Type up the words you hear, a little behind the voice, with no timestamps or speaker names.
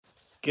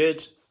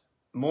Good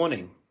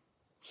morning.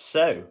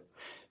 So,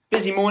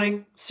 busy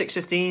morning,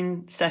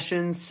 6:15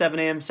 sessions, 7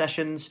 a.m.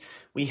 sessions.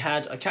 I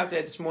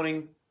calculated this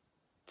morning,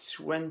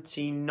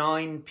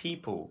 29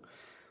 people.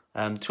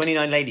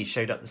 29 ladies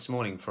showed up this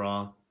morning for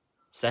our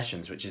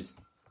sessions, which is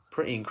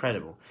pretty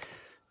incredible.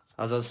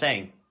 As I was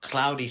saying,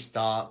 cloudy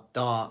start,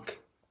 dark,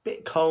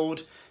 bit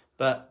cold,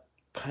 but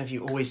kind of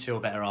you always feel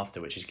better after,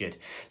 which is good.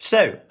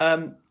 So,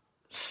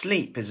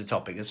 sleep is a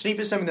topic. And sleep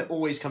is something that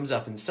always comes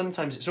up, and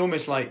sometimes it's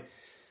almost like,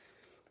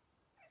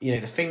 the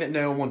thing that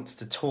no one wants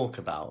to talk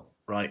about,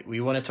 right?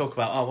 We want to talk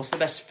about, what's the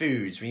best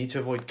foods? We need to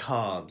avoid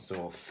carbs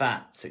or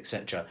fats,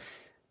 etc.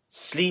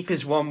 Sleep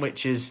is one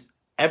which is,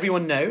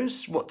 everyone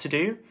knows what to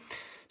do.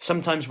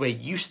 Sometimes we're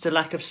used to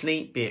lack of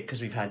sleep, be it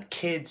because we've had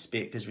kids, be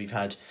it because we've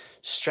had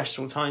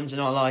stressful times in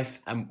our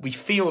life, and we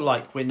feel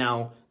like we're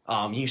now,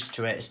 I'm used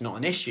to it, it's not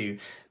an issue.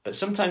 But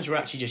sometimes we're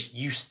actually just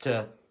used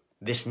to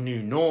this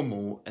new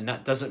normal, and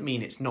that doesn't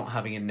mean it's not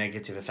having a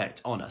negative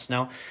effect on us.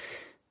 Now,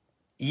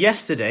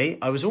 yesterday,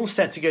 I was all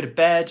set to go to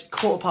bed,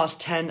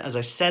 10:15, as I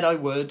said I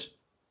would.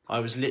 I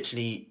was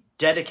literally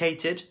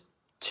dedicated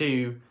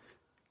to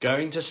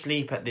going to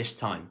sleep at this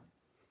time.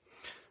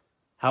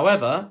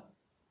 However,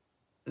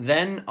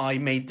 then I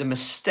made the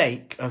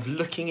mistake of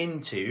looking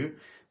into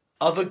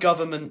other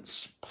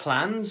governments'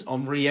 plans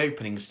on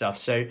reopening stuff.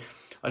 So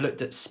I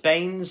looked at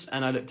Spain's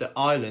and I looked at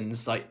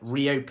Ireland's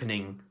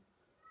reopening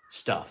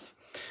stuff.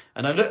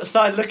 And I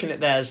started looking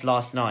at theirs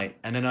last night,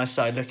 and then I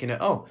started looking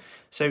at,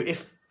 so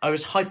if I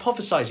was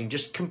hypothesizing,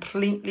 just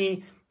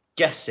completely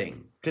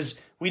guessing, because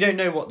we don't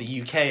know what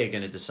the UK are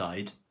going to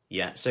decide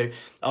yet. So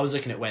I was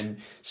looking at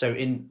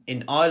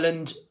in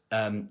Ireland,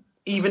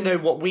 even though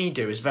what we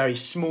do is very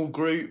small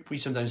group, we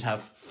sometimes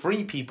have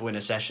 3 people in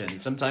a session,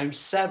 sometimes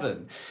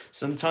 7,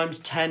 sometimes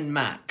 10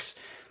 max.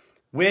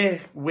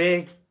 If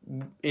we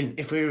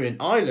were in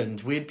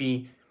Ireland, we'd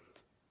be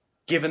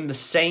given the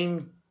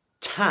same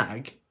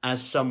tag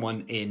as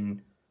someone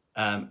in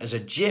as a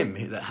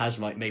gym that has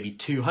maybe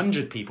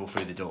 200 people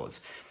through the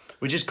doors,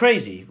 which is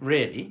crazy,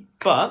 really.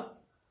 But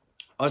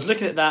I was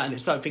looking at that and it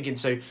started thinking,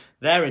 so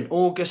they're in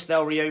August,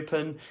 they'll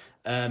reopen.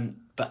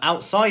 But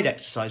outside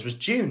exercise was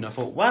June. I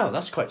thought, wow,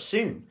 that's quite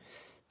soon.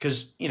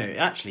 Because,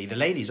 actually the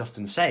ladies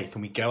often say,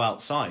 can we go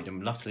outside?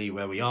 And luckily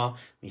where we are,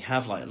 we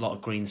have a lot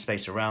of green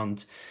space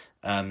around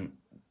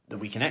that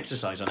we can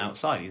exercise on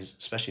outside,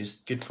 especially it's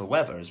good for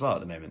weather as well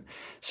at the moment.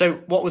 So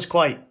what was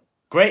quite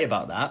great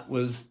about that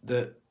was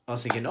that I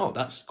was thinking,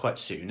 that's quite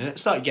soon. And it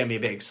started getting me a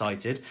bit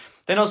excited.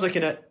 Then I was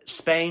looking at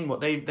Spain, what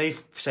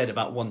they've said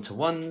about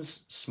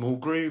one-to-ones, small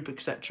group,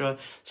 etc.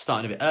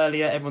 Starting a bit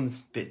earlier.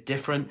 Everyone's a bit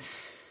different.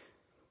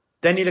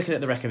 Then you're looking at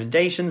the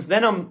recommendations.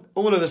 Then I'm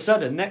all of a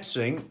sudden, next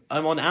thing,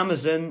 I'm on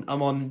Amazon.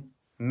 I'm on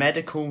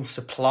medical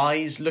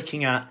supplies,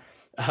 looking at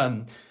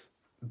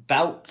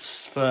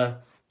belts for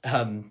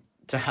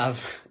to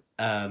have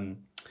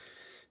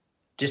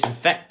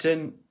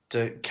disinfectant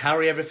to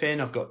carry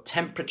everything. I've got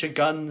temperature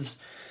guns,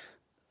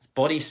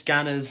 body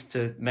scanners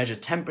to measure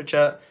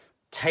temperature,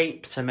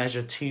 tape to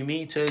measure 2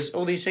 meters,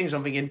 all these things.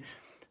 I'm thinking,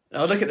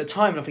 I look at the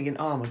time and I'm thinking,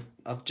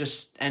 I've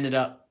just ended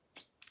up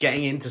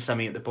getting into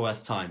something at the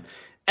worst time.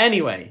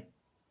 Anyway,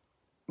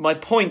 my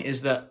point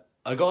is that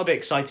I got a bit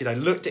excited. I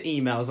looked at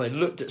emails, I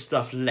looked at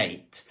stuff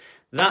late.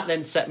 That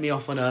then set me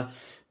off on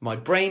my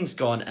brain's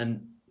gone,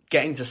 and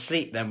getting to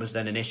sleep then was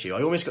then an issue.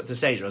 I almost got to the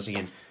stage where I was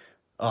thinking,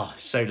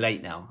 so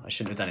late now, I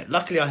shouldn't have done it.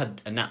 Luckily, I had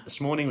a nap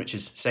this morning, which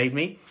has saved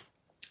me.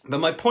 But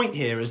my point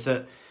here is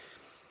that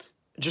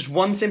just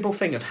one simple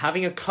thing of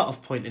having a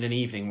cut-off point in an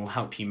evening will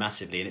help you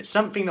massively. And it's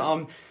something that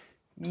I'm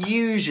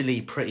usually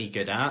pretty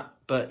good at,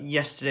 but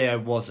yesterday I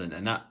wasn't.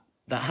 And that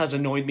has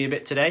annoyed me a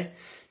bit today,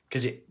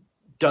 because it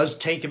does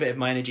take a bit of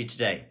my energy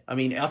today. I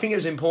mean, I think it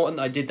was important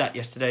that I did that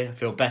yesterday. I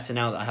feel better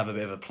now that I have a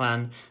bit of a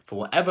plan for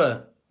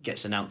whatever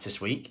gets announced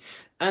this week.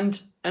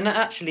 And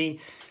actually,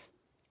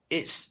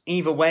 it's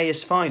either way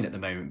is fine at the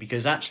moment,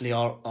 because actually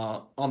our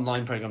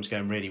online program's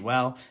going really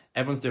well.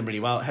 Everyone's doing really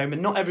well at home,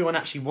 and not everyone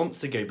actually wants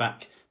to go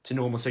back to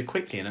normal so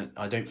quickly. And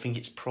I don't think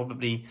it's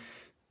probably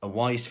a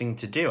wise thing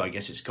to do. I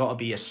guess it's got to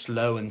be a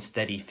slow and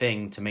steady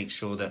thing to make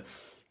sure that,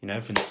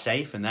 everything's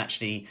safe and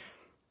actually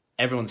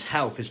everyone's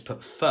health is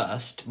put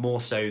first, more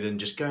so than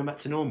just going back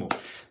to normal.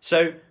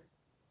 So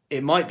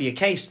it might be a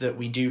case that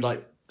we do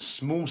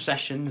small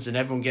sessions and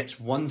everyone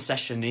gets one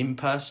session in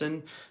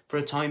person for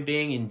a time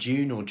being in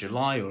June or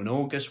July or in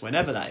August,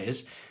 whenever that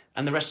is,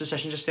 and the rest of the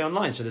session just stay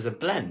online. So there's a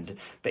blend.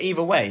 But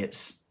either way,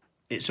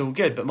 it's all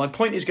good. But my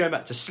point is, going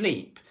back to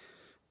sleep,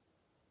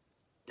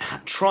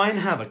 try and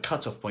have a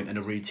cut-off point and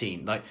a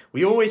routine.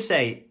 We always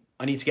say,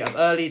 I need to get up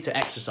early to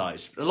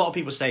exercise. A lot of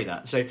people say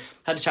that. So I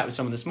had a chat with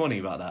someone this morning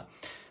about that.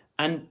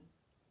 And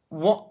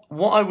what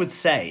I would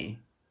say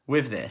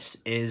with this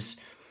is,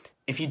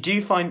 if you do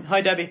find,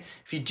 hi Debbie,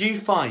 if you do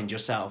find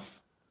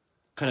yourself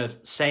kind of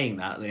saying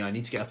that, I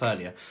need to get up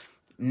earlier,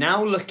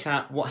 now look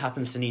at what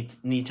happens to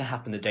need to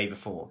happen the day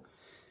before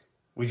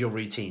with your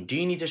routine. Do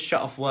you need to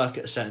shut off work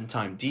at a certain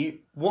time?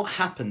 What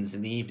happens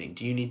in the evening?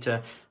 Do you need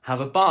to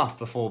have a bath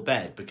before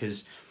bed?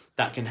 Because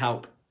that can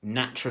help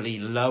naturally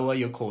lower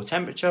your core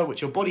temperature,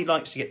 which your body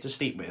likes to get to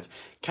sleep with?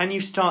 Can you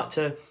start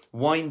to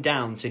wind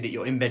down so that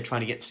you're in bed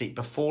trying to get to sleep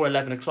before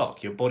 11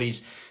 o'clock? Your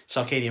body's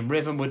circadian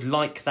rhythm would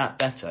like that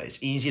better.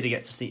 It's easier to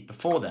get to sleep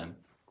before then.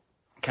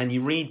 Can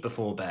you read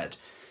before bed?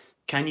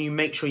 Can you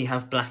make sure you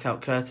have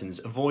blackout curtains?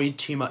 Avoid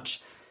too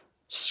much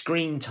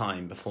screen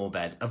time before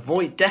bed.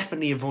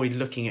 Definitely avoid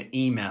looking at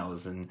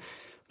emails and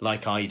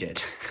like I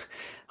did.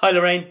 Hi,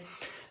 Lorraine.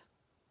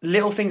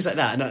 Little things like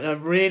that. And I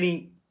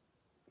really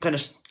kind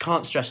of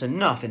can't stress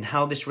enough in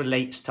how this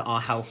relates to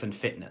our health and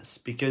fitness,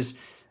 because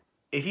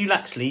if you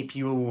lack sleep,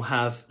 you will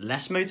have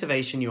less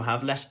motivation, you'll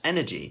have less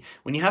energy.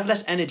 When you have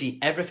less energy,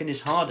 everything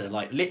is harder.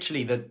 Like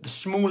literally the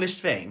smallest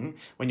thing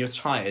when you're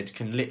tired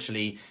can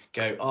literally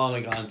go, oh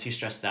my God, I'm too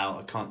stressed out,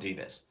 I can't do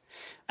this.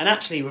 And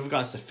actually with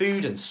regards to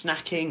food and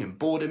snacking and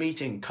boredom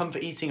eating,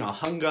 comfort eating, our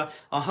hunger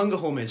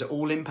hormones are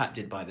all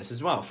impacted by this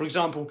as well. For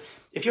example,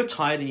 if you're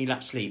tired and you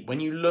lack sleep, when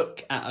you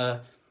look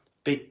at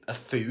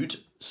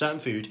certain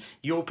food,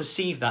 you'll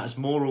perceive that as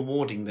more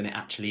rewarding than it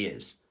actually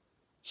is.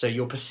 So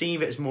you'll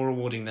perceive it as more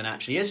rewarding than it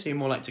actually is, so you're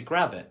more likely to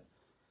grab it.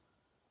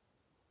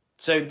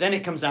 So then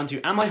it comes down to,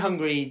 am I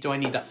hungry? Do I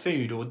need that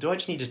food? Or do I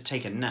just need to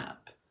take a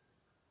nap?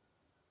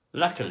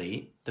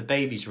 Luckily, the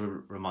babies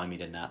remind me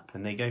to nap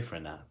when they go for a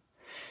nap.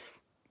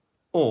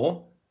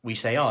 Or we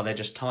say, oh, they're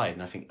just tired.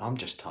 And I think, I'm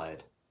just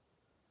tired.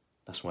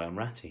 That's why I'm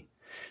ratty.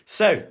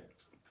 So,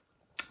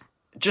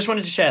 just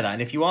wanted to share that.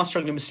 And if you are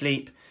struggling with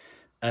sleep,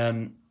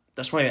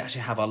 that's why we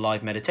actually have our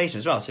live meditation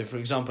as well. So, for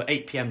example,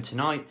 8 p.m.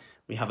 tonight,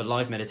 we have a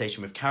live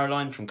meditation with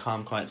Caroline from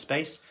Calm Quiet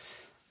Space.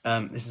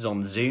 This is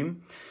on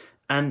Zoom.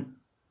 And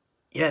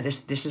yeah,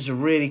 this is a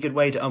really good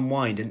way to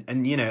unwind.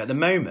 And you know, at the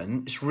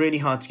moment, it's really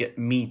hard to get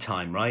me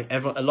time, right?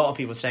 A lot of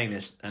people are saying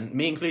this, and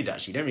me included,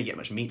 actually, don't really get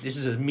much me. This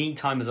is as me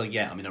time as I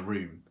get. I'm in a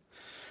room.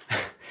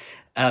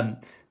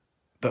 But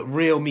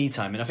real me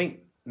time. And I think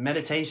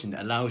meditation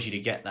allows you to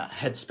get that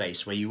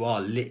headspace where you are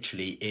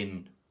literally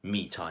in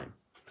me time.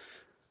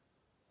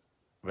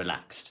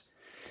 Relaxed.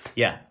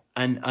 Yeah.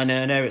 And I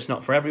know it's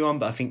not for everyone,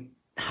 but I think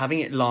having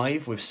it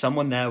live with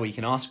someone there where you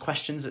can ask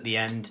questions at the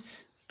end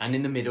and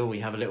in the middle,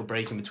 we have a little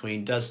break in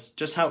between, does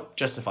just help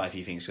justify a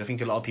few things. I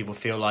think a lot of people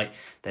feel like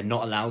they're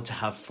not allowed to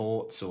have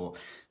thoughts or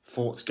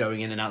thoughts going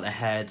in and out their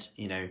head,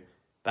 you know,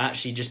 but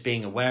actually just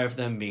being aware of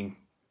them,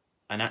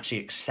 and actually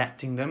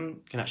accepting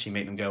them can actually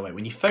make them go away.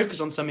 When you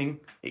focus on something,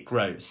 it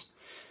grows.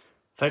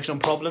 Focus on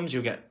problems,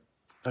 you'll get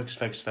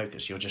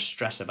focus. You'll just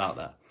stress about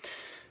that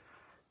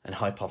and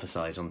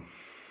hypothesize on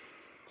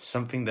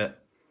something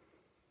that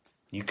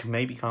you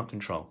can't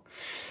control.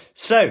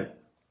 So,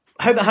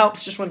 I hope that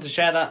helps. Just wanted to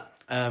share that.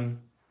 And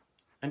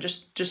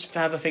just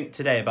have a think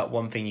today about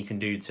one thing you can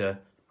do to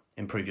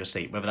improve your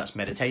sleep, whether that's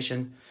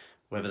meditation,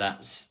 whether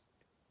that's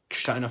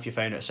shutting off your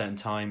phone at a certain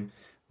time,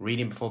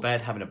 reading before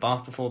bed, having a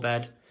bath before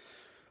bed.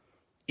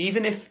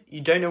 Even if you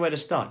don't know where to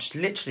start, just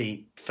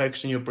literally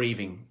focus on your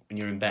breathing when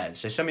you're in bed.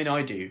 So something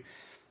I do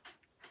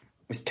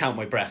is count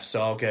my breath.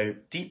 So I'll go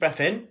deep breath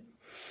in.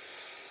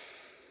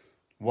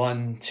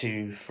 1,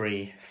 2,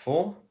 3,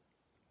 4.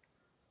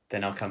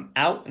 Then I'll come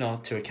out and I'll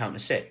to a count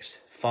of 6.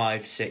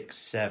 5, 6,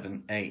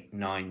 7, 8,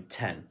 9,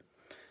 10.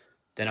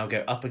 Then I'll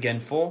go up again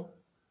 4.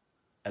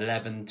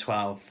 11,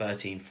 12,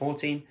 13,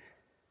 14.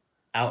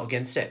 Out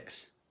again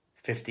 6.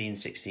 15,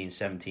 16,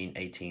 17,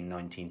 18,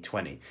 19,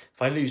 20.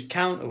 If I lose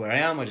count of where I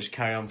am, I just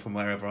carry on from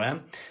wherever I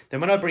am. Then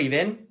when I breathe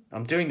in,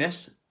 I'm doing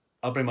this.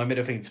 I'll bring my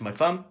middle finger to my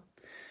thumb.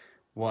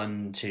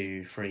 1,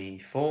 2, 3,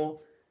 4.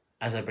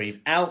 As I breathe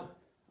out,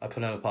 I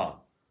pull them apart.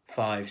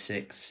 5,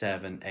 6,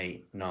 7,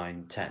 8,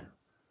 9, 10.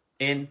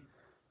 In.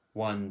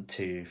 1,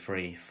 2,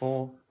 3,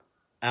 4.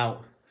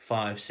 Out.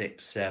 5,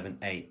 6, 7,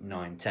 8,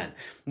 9, 10.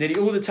 Nearly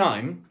all the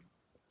time,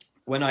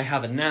 when I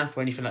have a nap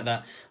or anything like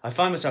that, I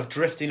find myself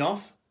drifting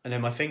off, and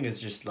then my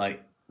fingers just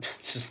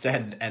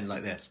end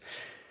like this.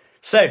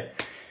 So,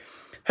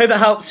 hope that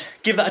helps.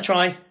 Give that a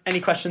try.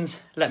 Any questions,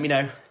 let me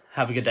know.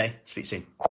 Have a good day. Speak soon.